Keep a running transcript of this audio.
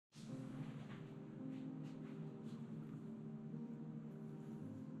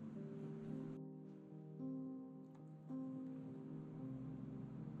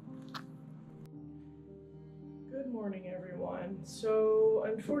morning, everyone. So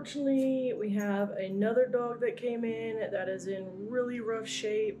unfortunately we have another dog that came in that is in really rough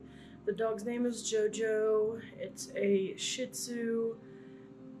shape. The dog's name is Jojo. It's a Shih Tzu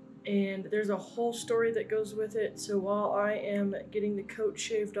and there's a whole story that goes with it. So while I am getting the coat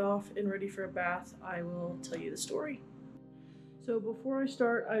shaved off and ready for a bath, I will tell you the story. So before I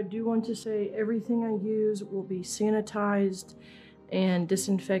start, I do want to say everything I use will be sanitized and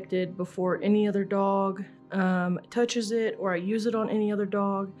disinfected before any other dog touches it or I use it on any other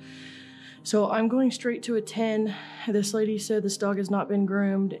dog. So I'm going straight to a 10. This lady said this dog has not been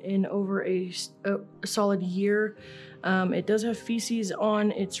groomed in over a solid year. It does have feces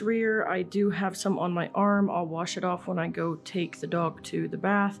on its rear. I do have some on my arm. I'll wash it off when I go take the dog to the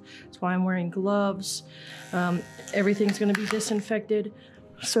bath. That's why I'm wearing gloves. Everything's gonna be disinfected.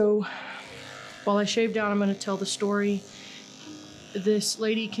 So while I shave down, I'm gonna tell the story. This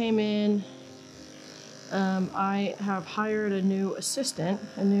lady came in. I have hired a new assistant,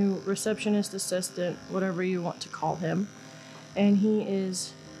 a new receptionist assistant, whatever you want to call him, and he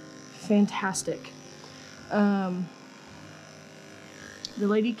is fantastic. The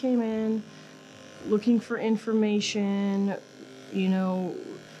lady came in looking for information, you know,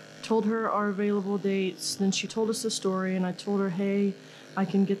 told her our available dates, then she told us the story, and I told her, hey, I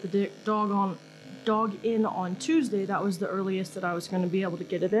can get the dog in on Tuesday. That was the earliest that I was going to be able to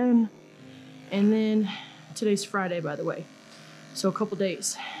get it in. And then today's Friday, by the way, so a couple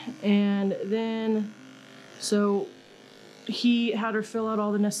days. And then so he had her fill out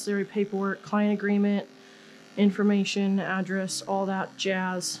all the necessary paperwork, client agreement, information, address, all that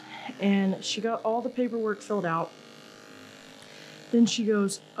jazz, and she got all the paperwork filled out. Then she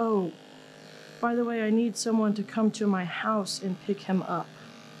goes, oh, by the way, I need someone to come to my house and pick him up.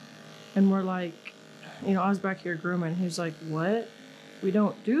 And we're like, you know, I was back here grooming. He was like, what? We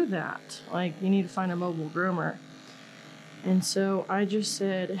don't do that. Like, you need to find a mobile groomer. And so I just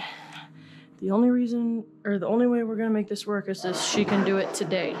said, the only way we're gonna make this work is that she can do it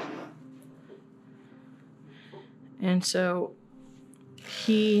today. And so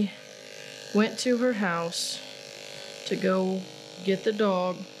he went to her house to go get the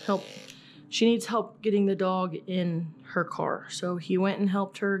dog, she needs help getting the dog in her car. So he went and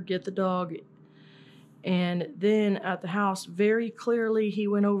helped her get the dog. And then at the house, very clearly, he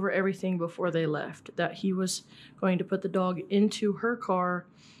went over everything before they left, that he was going to put the dog into her car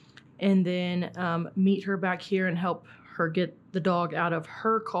and then meet her back here and help her get the dog out of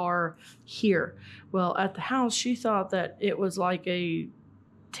her car here. Well, at the house, she thought that it was like a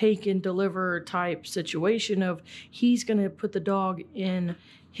take and deliver type situation of he's going to put the dog in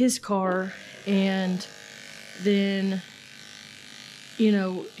his car and then, you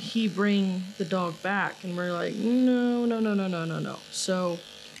know, he bring the dog back. And we're like, no. So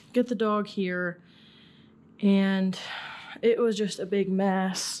get the dog here. And it was just a big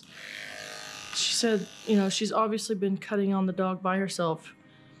mess. She said, you know, she's obviously been cutting on the dog by herself.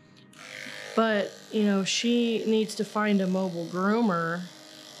 But, you know, she needs to find a mobile groomer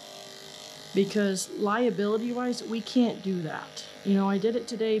because liability-wise, we can't do that. You know, I did it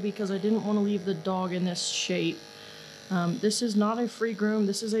today because I didn't want to leave the dog in this shape. This is not a free groom.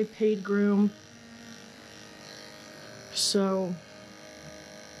 This is a paid groom. So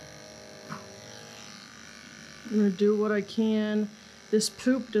I'm gonna do what I can. This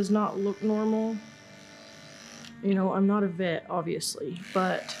poop does not look normal. You know, I'm not a vet, obviously,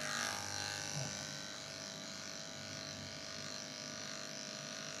 but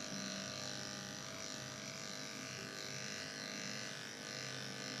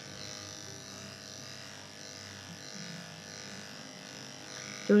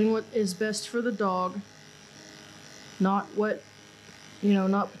doing what is best for the dog, not what, you know,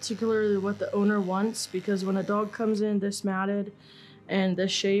 not particularly what the owner wants, because when a dog comes in this matted and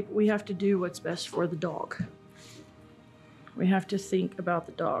this shape, we have to do what's best for the dog. We have to think about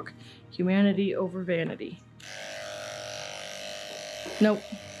the dog. Humanity over vanity. Nope.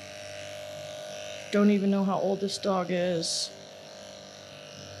 Don't even know how old this dog is.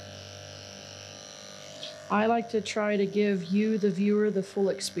 I like to try to give you, the viewer, the full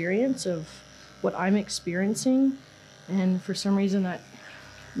experience of what I'm experiencing. And for some reason that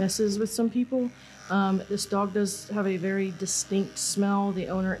messes with some people. This dog does have a very distinct smell. The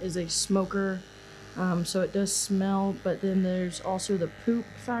owner is a smoker, so it does smell, but then there's also the poop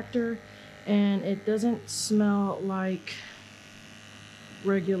factor, and it doesn't smell like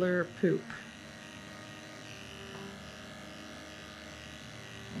regular poop.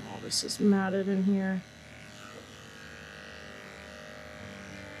 Oh, this is matted in here.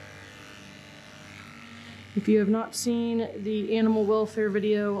 If you have not seen the animal welfare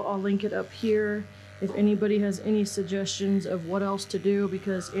video, I'll link it up here. If anybody has any suggestions of what else to do,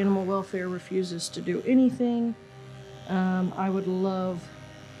 because animal welfare refuses to do anything, I would love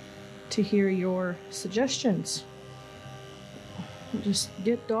to hear your suggestions. Just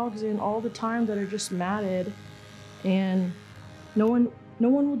get dogs in all the time that are just matted, and no one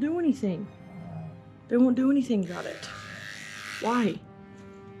will do anything. They won't do anything about it. Why?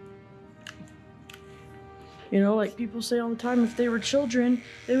 You know, like people say all the time, if they were children,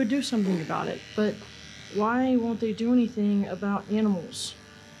 they would do something about it. But why won't they do anything about animals?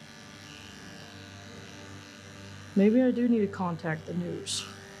 Maybe I do need to contact the news.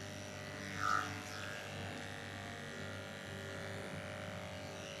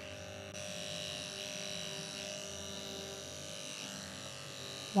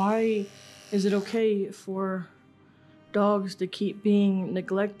 Why is it okay for dogs to keep being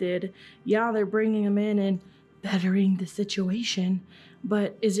neglected? Yeah, they're bringing them in and bettering the situation,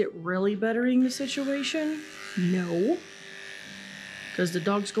 but is it really bettering the situation? No, because the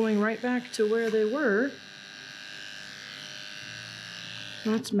dog's going right back to where they were.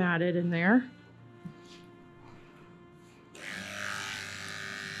 That's matted in there.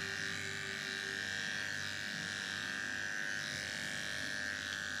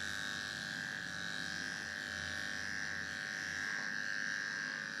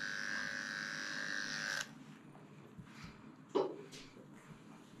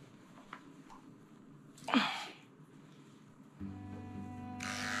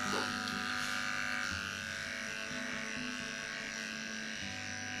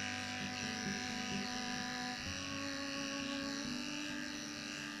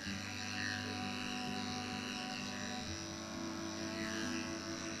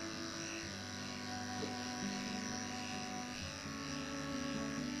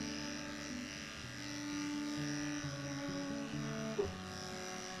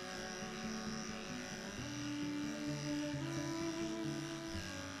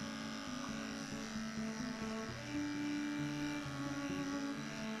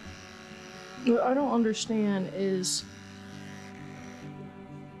 What I don't understand is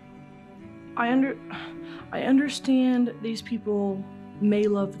I understand these people may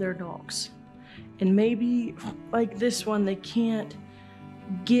love their dogs, and maybe like this one, they can't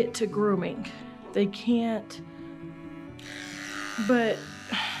get to grooming. They can't, but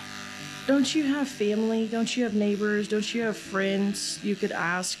don't you have family? Don't you have neighbors? Don't you have friends you could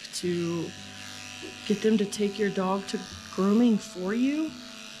ask to get them to take your dog to grooming for you?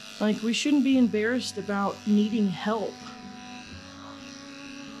 Like, we shouldn't be embarrassed about needing help.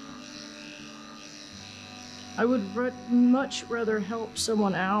 I would much rather help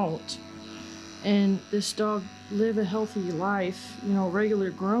someone out and this dog live a healthy life, you know, regular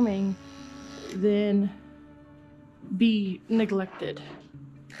grooming, than be neglected.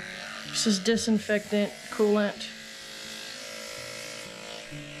 This is disinfectant, coolant.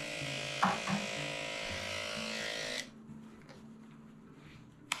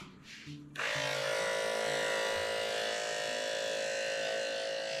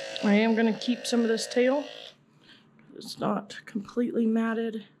 I am going to keep some of this tail. It's not completely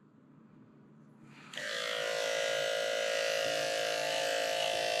matted.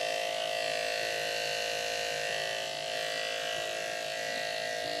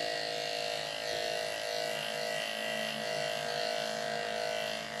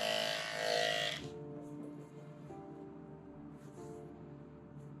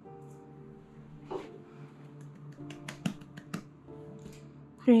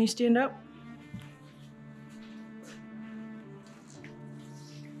 Can you stand up?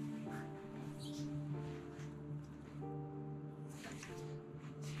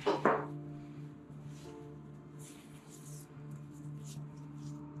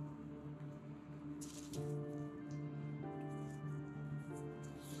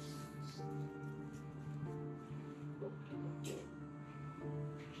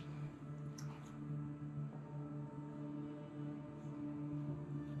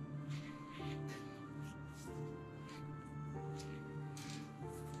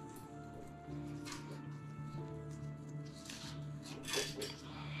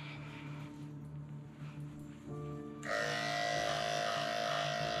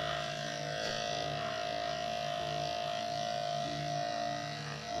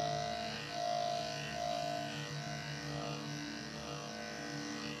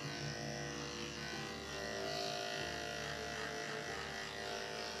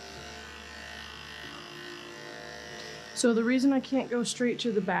 So the reason I can't go straight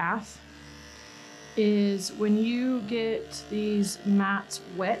to the bath is when you get these mats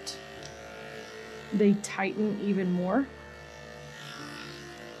wet, they tighten even more.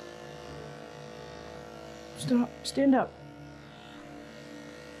 Stop. Stand up.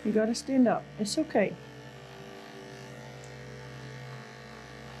 You gotta stand up. It's okay.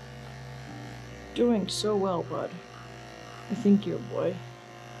 Doing so well, bud. I think you're a boy.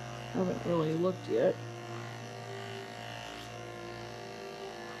 Haven't really looked yet.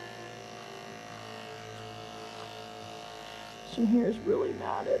 Some hair is really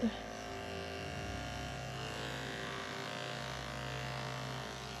matted.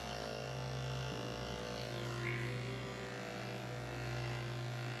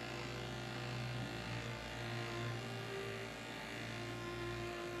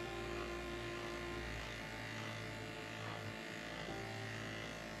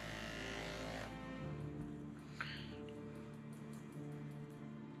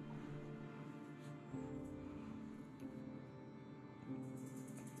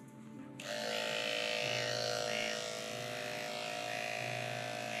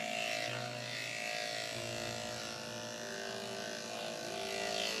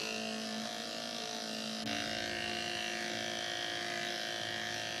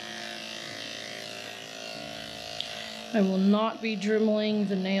 I will not be dribbling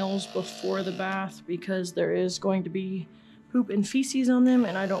the nails before the bath because there is going to be poop and feces on them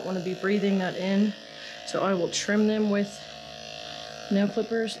and I don't want to be breathing that in. So I will trim them with nail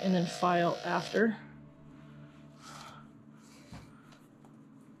clippers and then file after.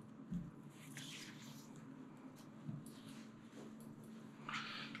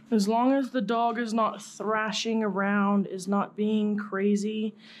 As long as the dog is not thrashing around, is not being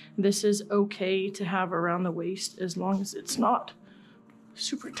crazy, this is okay to have around the waist as long as it's not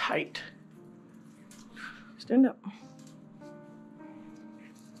super tight. Stand up.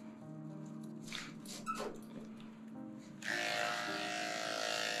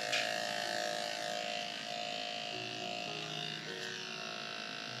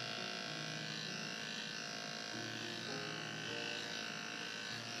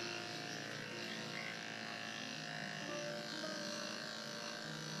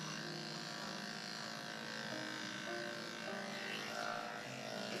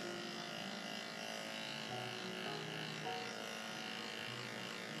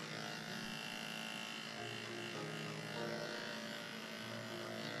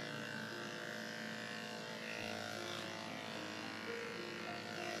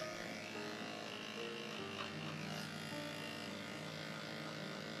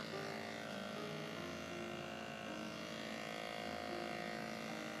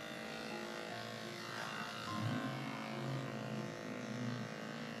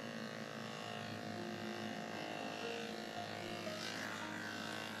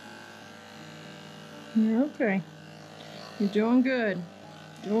 You're okay. You're doing good.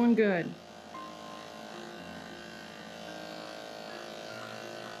 Doing good.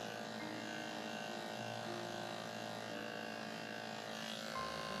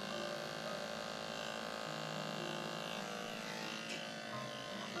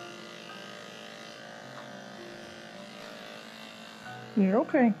 You're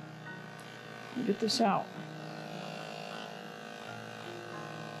okay. Get this out.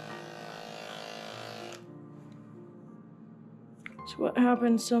 So what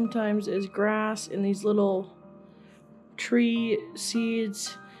happens sometimes is grass and these little tree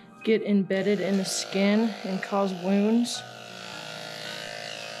seeds get embedded in the skin and cause wounds.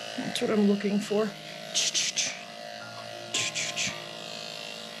 That's what I'm looking for.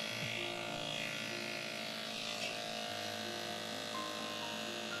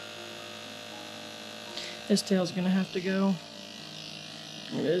 This tail's gonna have to go.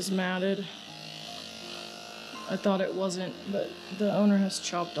 It is matted. I thought it wasn't, but the owner has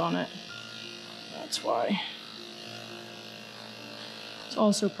chopped on it. That's why. It's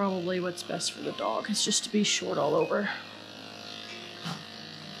also probably what's best for the dog. It's just to be short all over.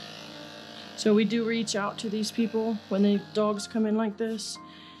 So we do reach out to these people when the dogs come in like this,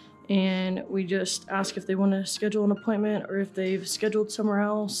 and we just ask if they want to schedule an appointment or if they've scheduled somewhere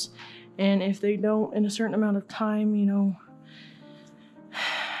else. And if they don't in a certain amount of time, you know,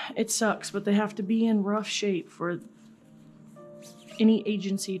 it sucks, but they have to be in rough shape for any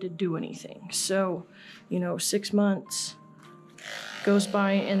agency to do anything. So, you know, 6 months goes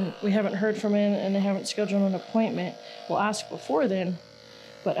by and we haven't heard from them and they haven't scheduled an appointment. We'll ask before then,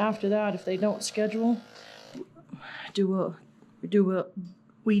 but after that, if they don't schedule,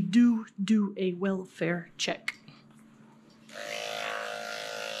 we do a welfare check.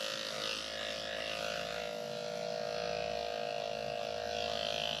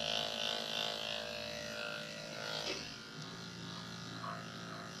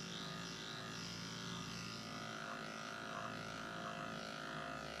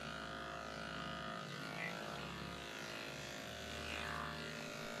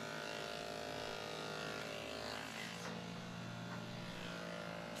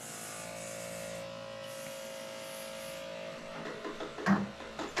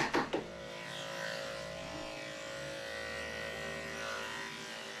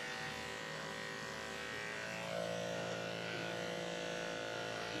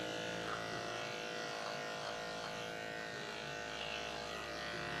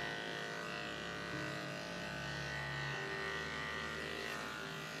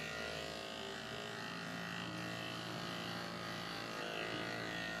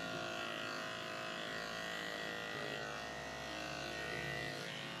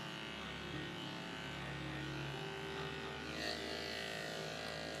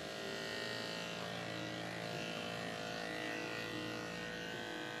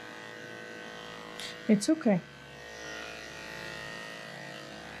 It's okay.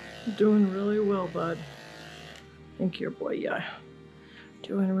 You're doing really well, bud. I think your boy, yeah.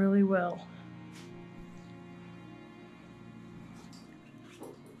 Doing really well.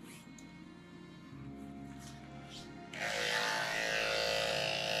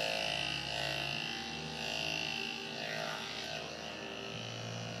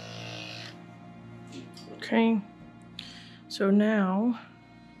 Okay, so now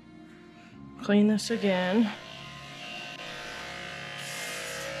clean this again.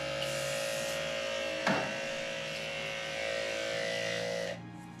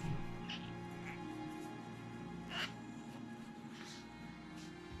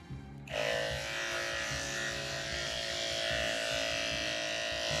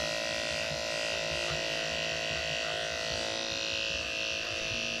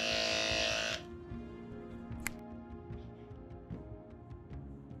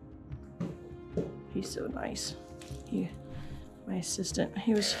 He's so nice. My assistant,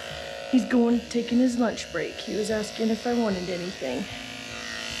 he's taking his lunch break. He was asking if I wanted anything.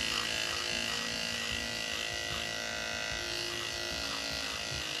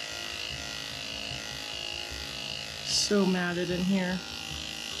 So matted in here.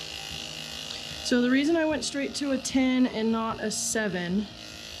 So the reason I went straight to a 10 and not a 7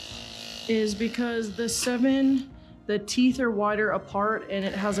 is because the 7, the teeth are wider apart and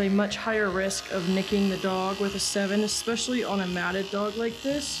it has a much higher risk of nicking the dog with a 7, especially on a matted dog like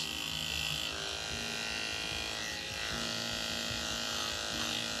this.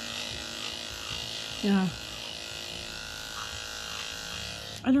 Yeah.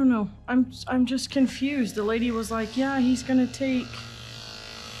 I don't know. I'm just confused. The lady was like, yeah, he's gonna take,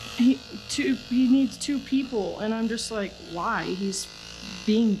 he needs 2 people. And I'm just like, why? He's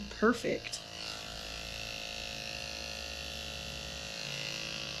being perfect.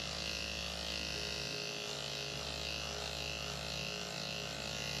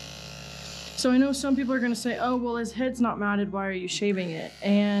 So I know some people are gonna say, oh, well, his head's not matted, why are you shaving it?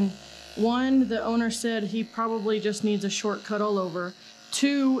 And 1, the owner said he probably just needs a short cut all over.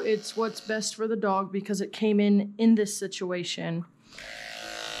 2, it's what's best for the dog because it came in this situation.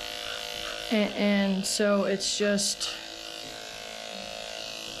 And so it's just,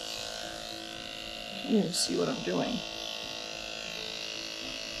 you can see what I'm doing.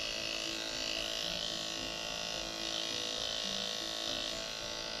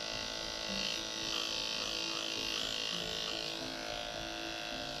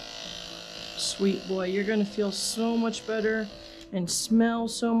 Sweet boy, you're gonna feel so much better and smell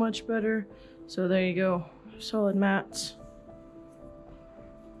so much better. So there you go, solid mats.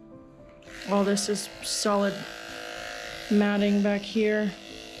 All this is solid matting back here.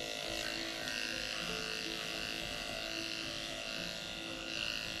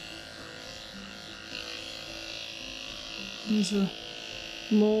 There's a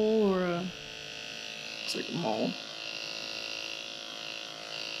mole or a, it's like a mole.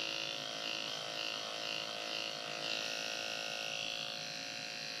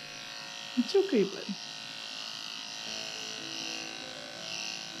 It's okay, bud.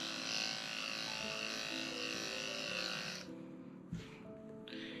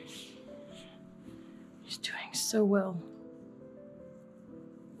 He's doing so well.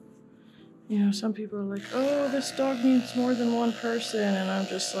 You know, some people are like, oh, this dog needs more than 1 person. And I'm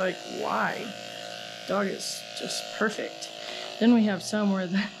just like, why? Dog is just perfect. Then we have some where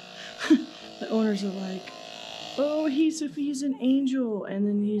the, the owners are like, oh, he's an angel. And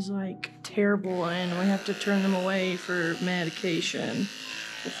then he's like terrible and we have to turn them away for medication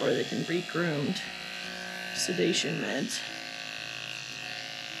before they can be groomed. Sedation meds.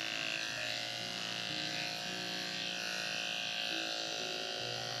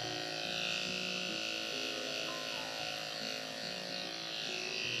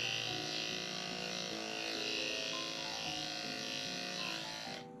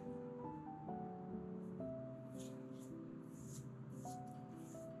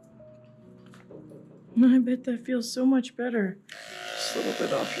 I bet that feels so much better. Just a little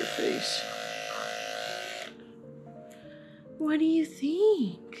bit off your face. What do you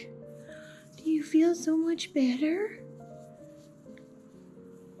think? Do you feel so much better?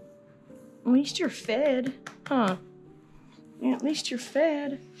 At least you're fed, huh? Yeah, at least you're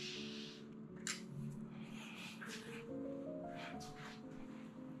fed.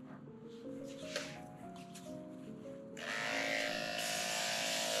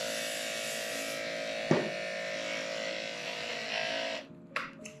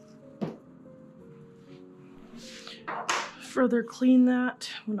 Further clean that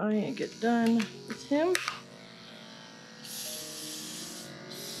when I get done with him.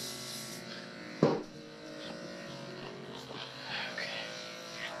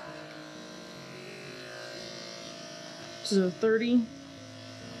 This is a 30.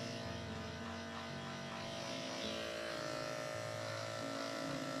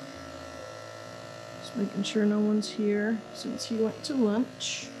 Just making sure no one's here since he went to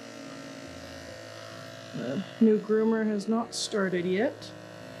lunch. The new groomer has not started yet.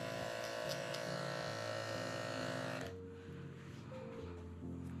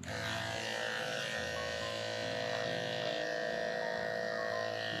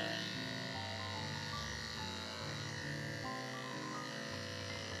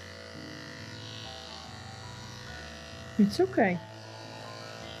 It's okay.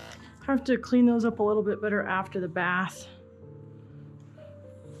 Have to clean those up a little bit better after the bath.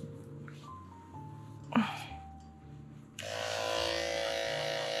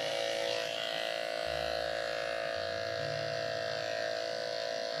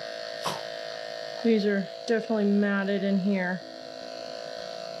 These are definitely matted in here.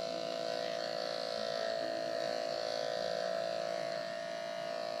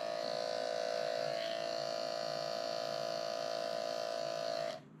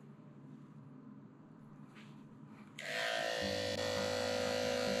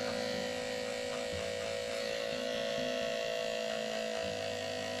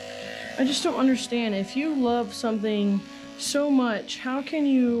 I just don't understand. If you love something so much, how can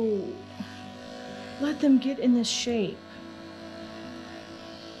you let them get in this shape?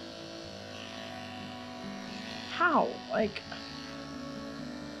 How? Like,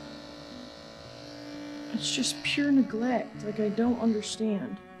 it's just pure neglect. Like, I don't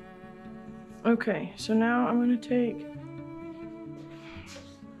understand. Okay, so now I'm gonna take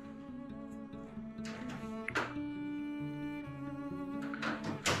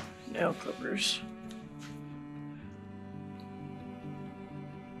nail clippers.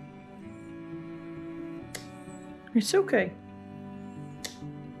 It's okay.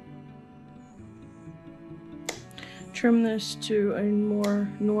 Trim this to a more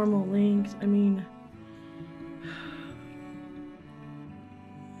normal length. I mean,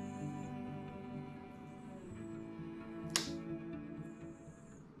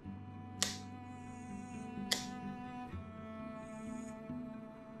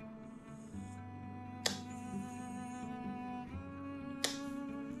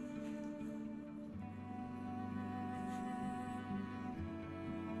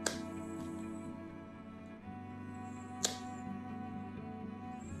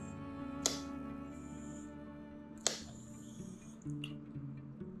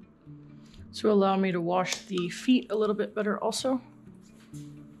 to allow me to wash the feet a little bit better also.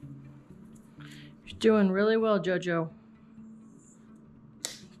 You're doing really well, Jojo.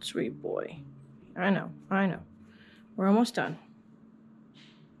 Sweet boy. I know, I know. We're almost done.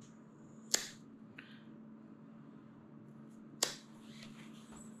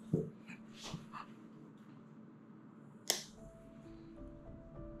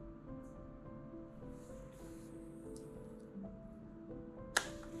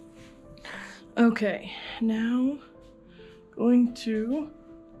 Okay, now going to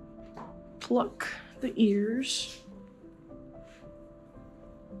pluck the ears.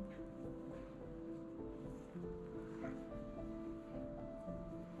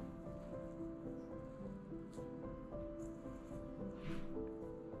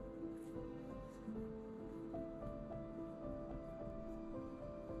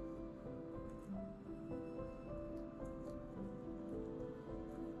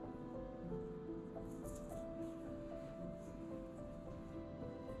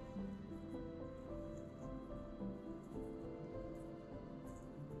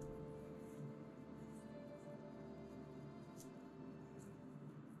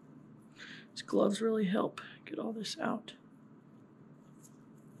 These gloves really help get all this out.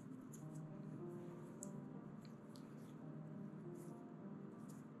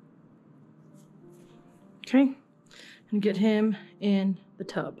 Okay, and get him in the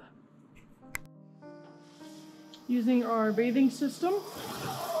tub. Using our bathing system.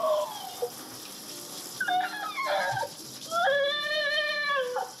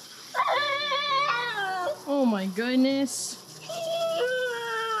 Oh my goodness.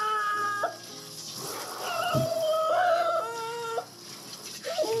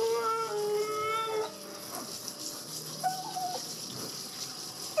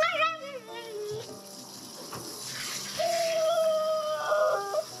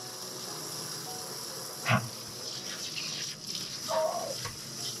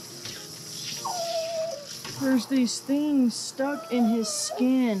 There's these things stuck in his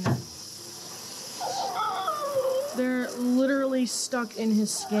skin. They're literally stuck in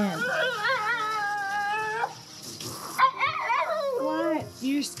his skin. What?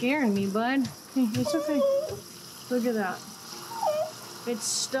 You're scaring me, bud. Hey, it's okay. Look at that. It's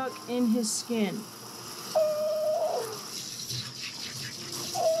stuck in his skin.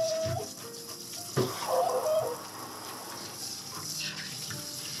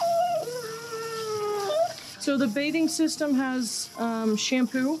 So the bathing system has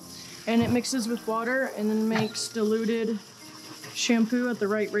shampoo, and it mixes with water and then makes diluted shampoo at the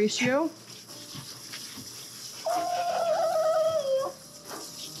right ratio.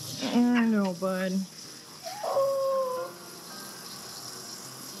 I know, bud.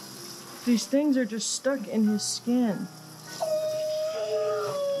 These things are just stuck in his skin.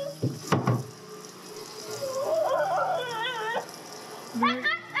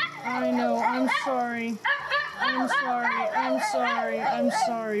 I know, I'm sorry. I'm sorry, I'm sorry, I'm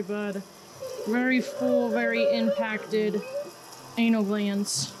sorry, bud. Very full, very impacted anal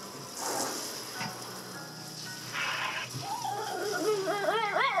glands.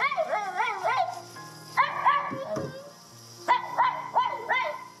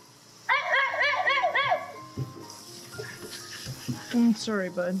 I'm sorry,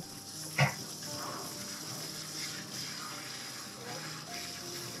 bud.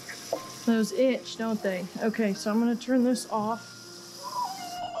 Those itch, don't they? Okay, so I'm gonna turn this off.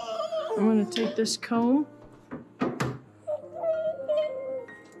 I'm gonna take this comb.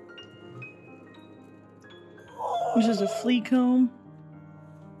 This is a flea comb.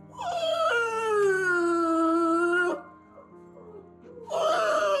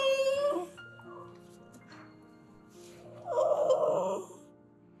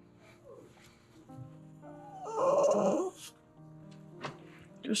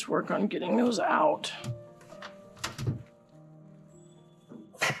 Just work on getting those out.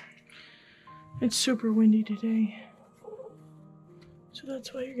 It's super windy today, so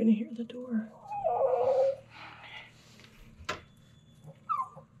that's why you're gonna hear the door.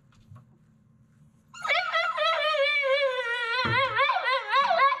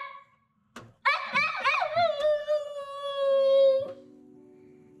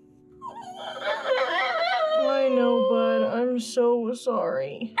 I know, bud. I'm so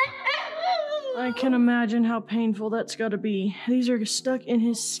sorry. I can imagine how painful that's gotta be. These are stuck in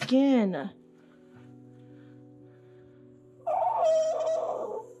his skin.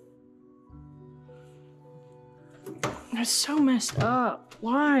 That's so messed up.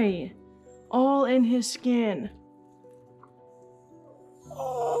 Why? All in his skin.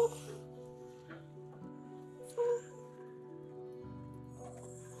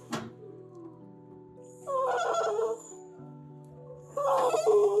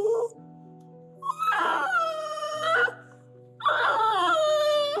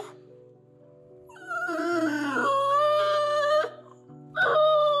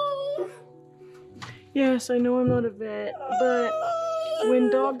 Yes, I know I'm not a vet, but when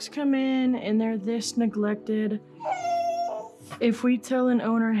dogs come in and they're this neglected, if we tell an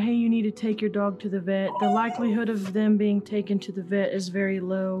owner, hey, you need to take your dog to the vet, the likelihood of them being taken to the vet is very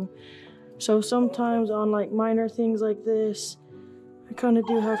low. So sometimes on like minor things like this, I kind of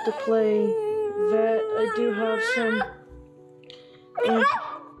do have to play vet. I do have some, and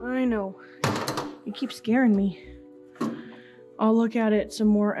I know, you keep scaring me. I'll look at it some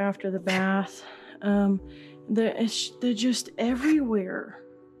more after the bath. They're just everywhere.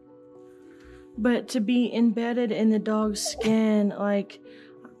 But to be embedded in the dog's skin, like,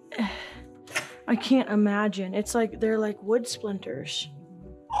 I can't imagine. It's like they're like wood splinters.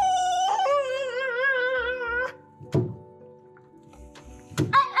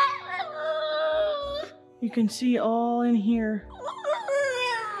 You can see all in here.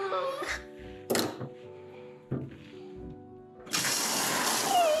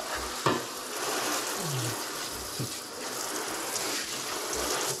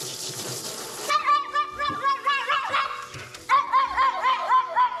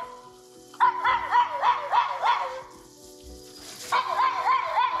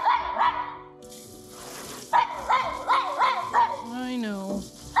 I know.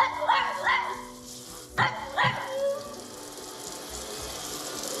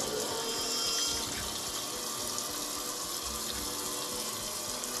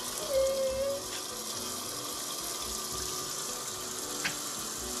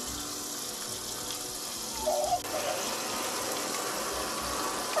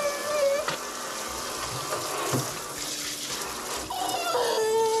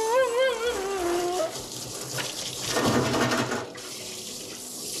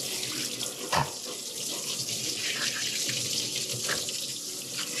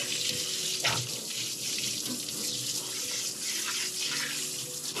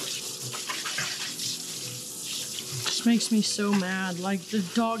 This makes me so mad. Like, the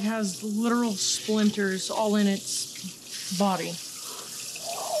dog has literal splinters all in its body.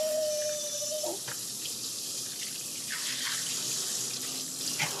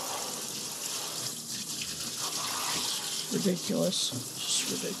 Ridiculous.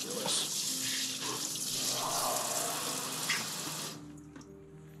 Just ridiculous.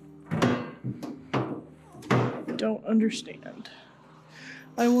 Don't understand.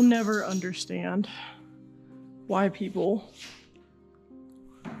 I will never understand why people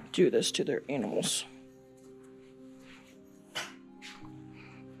do this to their animals.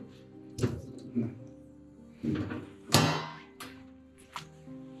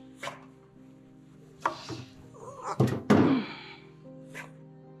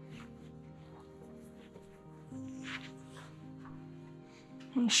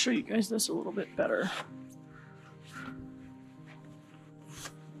 I'll show you guys this a little bit better.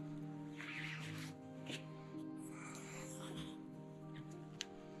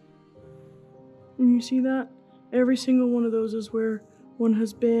 And you see that? Every single one of those is where one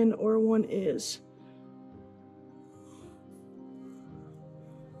has been or one is.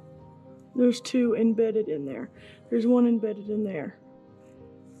 There's two embedded in there. There's one embedded in there.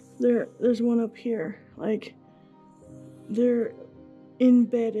 There's one up here. Like, they're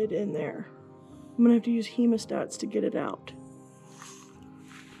embedded in there. I'm gonna have to use hemostats to get it out.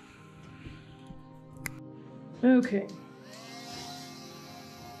 Okay.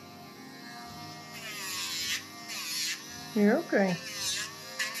 You're okay.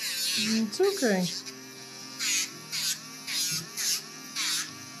 It's okay.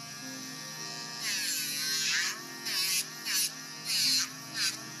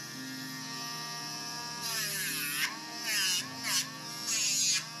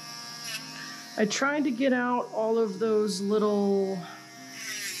 I tried to get out all of those little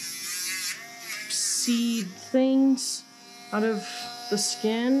seed things out of the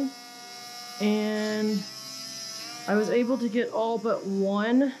skin, and I was able to get all but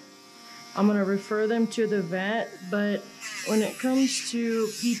one. I'm gonna refer them to the vet, but when it comes to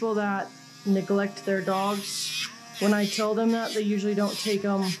people that neglect their dogs, when I tell them that, they usually don't take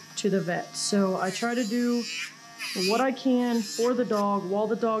them to the vet. So I try to do what I can for the dog while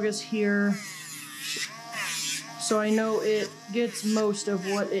the dog is here, so I know it gets most of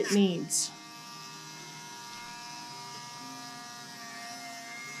what it needs.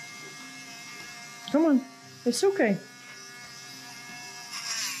 Come on, it's okay.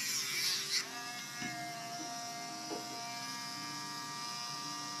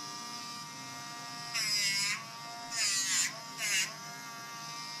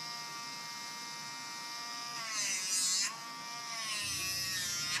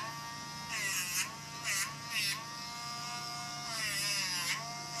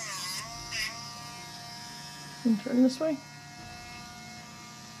 And turn this way.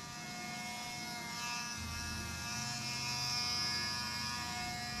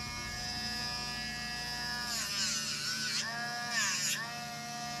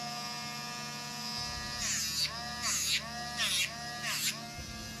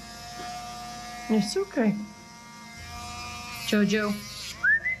 It's okay. Jojo.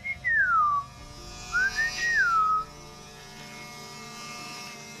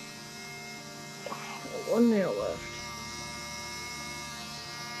 One nail left.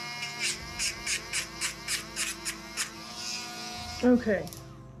 Okay.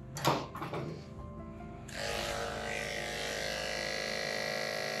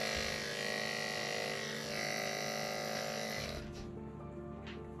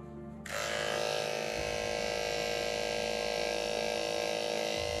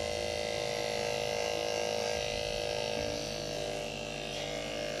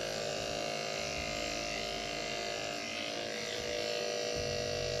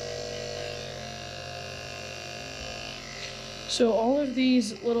 So all of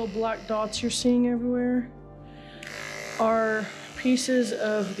these little black dots you're seeing everywhere are pieces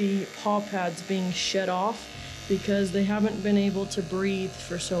of the paw pads being shed off because they haven't been able to breathe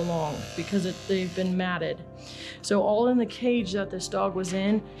for so long because they've been matted. So all in the cage that this dog was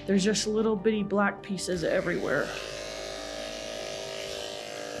in, there's just little bitty black pieces everywhere.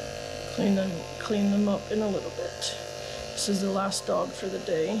 Clean them up in a little bit. This is the last dog for the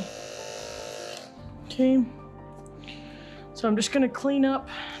day. Okay. So I'm just gonna clean up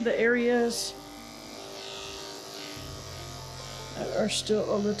the areas that are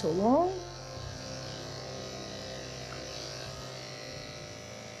still a little long.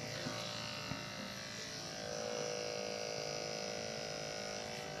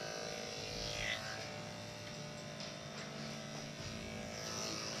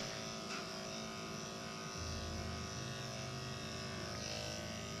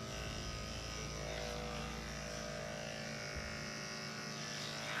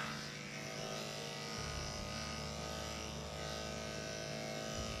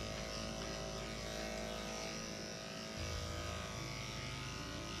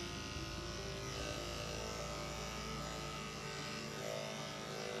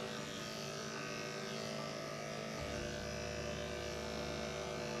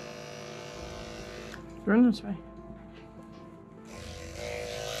 Run this way.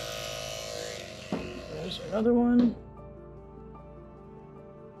 There's another one.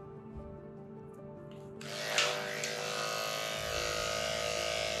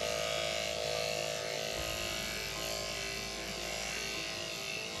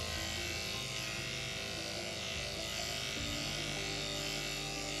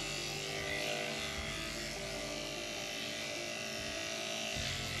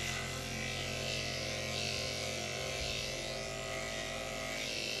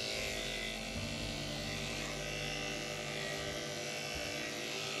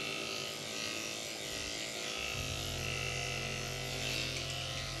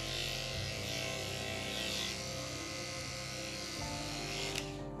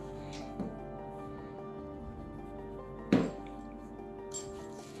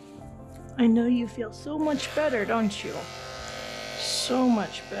 I know you feel so much better, don't you? So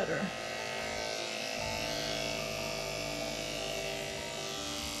much better.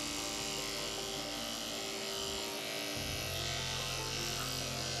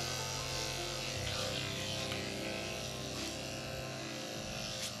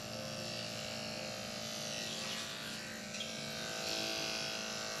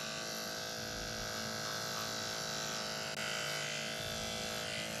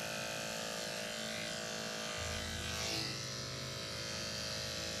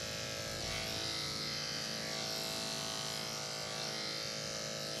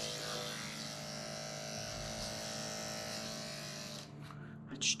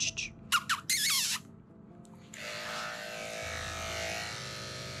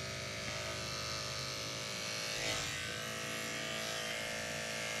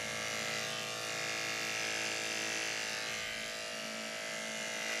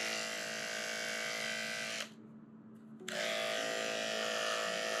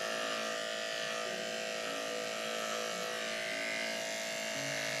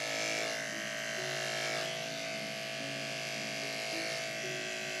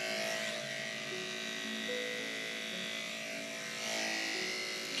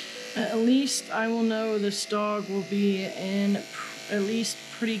 At least I will know this dog will be in at least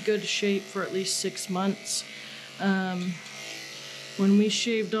pretty good shape for at least 6 months. When we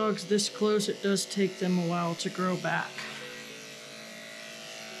shave dogs this close, it does take them a while to grow back.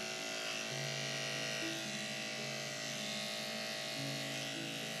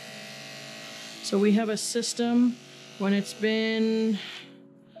 So we have a system when it's been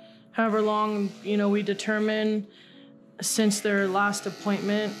however long, we determine since their last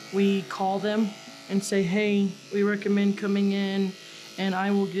appointment, we call them and say, hey, we recommend coming in, and I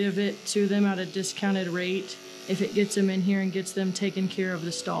will give it to them at a discounted rate if it gets them in here and gets them taking care of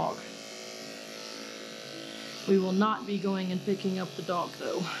this dog. We will not be going and picking up the dog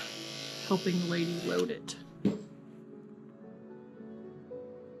though, helping the lady load it.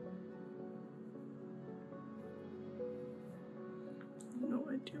 No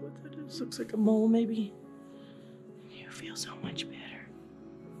idea what that is. Looks like a mole maybe. You feel so much better.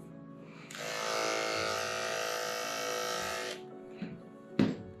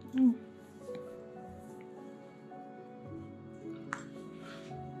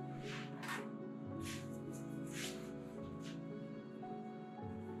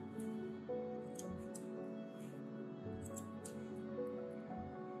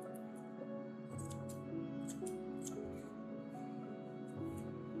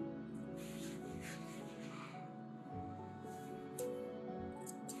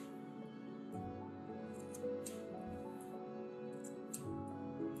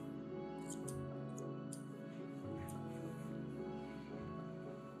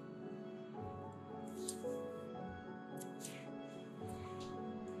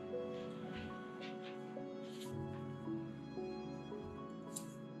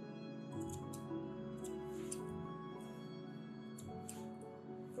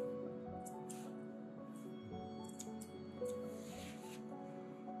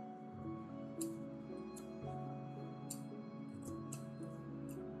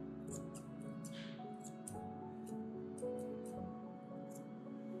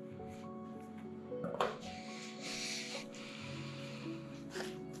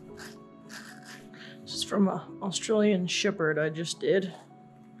 This is from an Australian Shepherd I just did.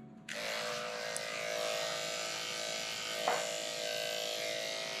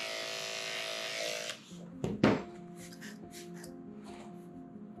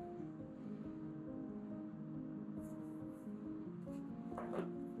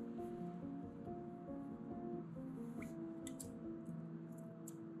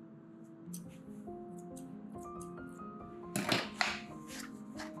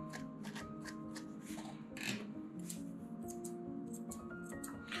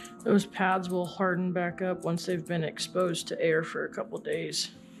 Those pads will harden back up once they've been exposed to air for a couple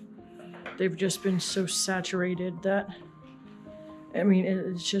days. They've just been so saturated that, I mean,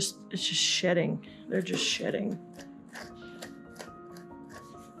 it's just shedding. They're just shedding.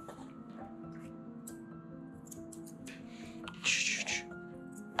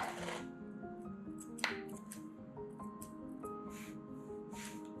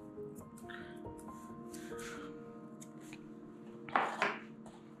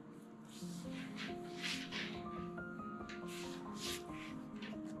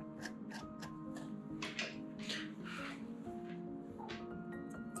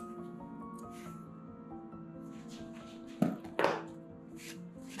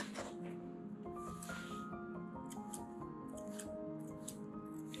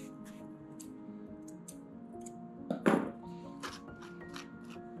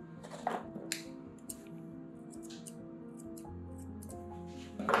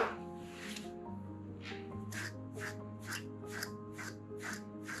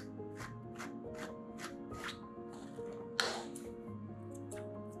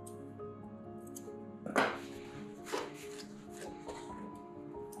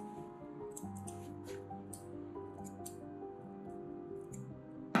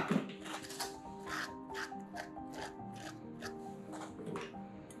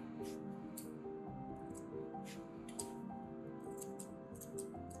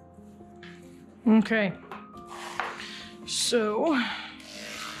 Okay, so I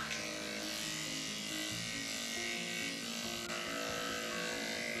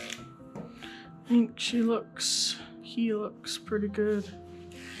think he looks pretty good.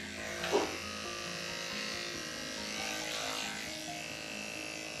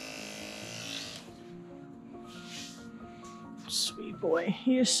 Sweet boy,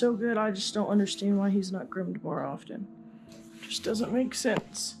 he is so good. I just don't understand why he's not groomed more often. Just doesn't make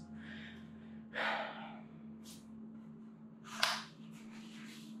sense.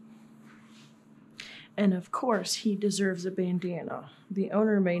 And of course, he deserves a bandana. The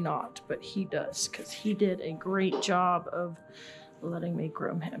owner may not, but he does, because he did a great job of letting me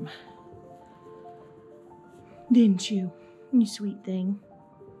groom him. Didn't you, you sweet thing?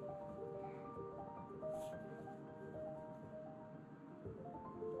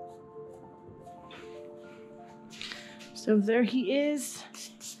 So there he is.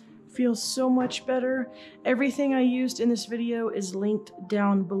 Feels so much better. Everything I used in this video is linked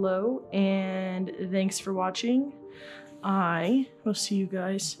down below, and thanks for watching. I will see you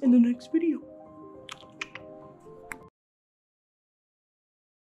guys in the next video.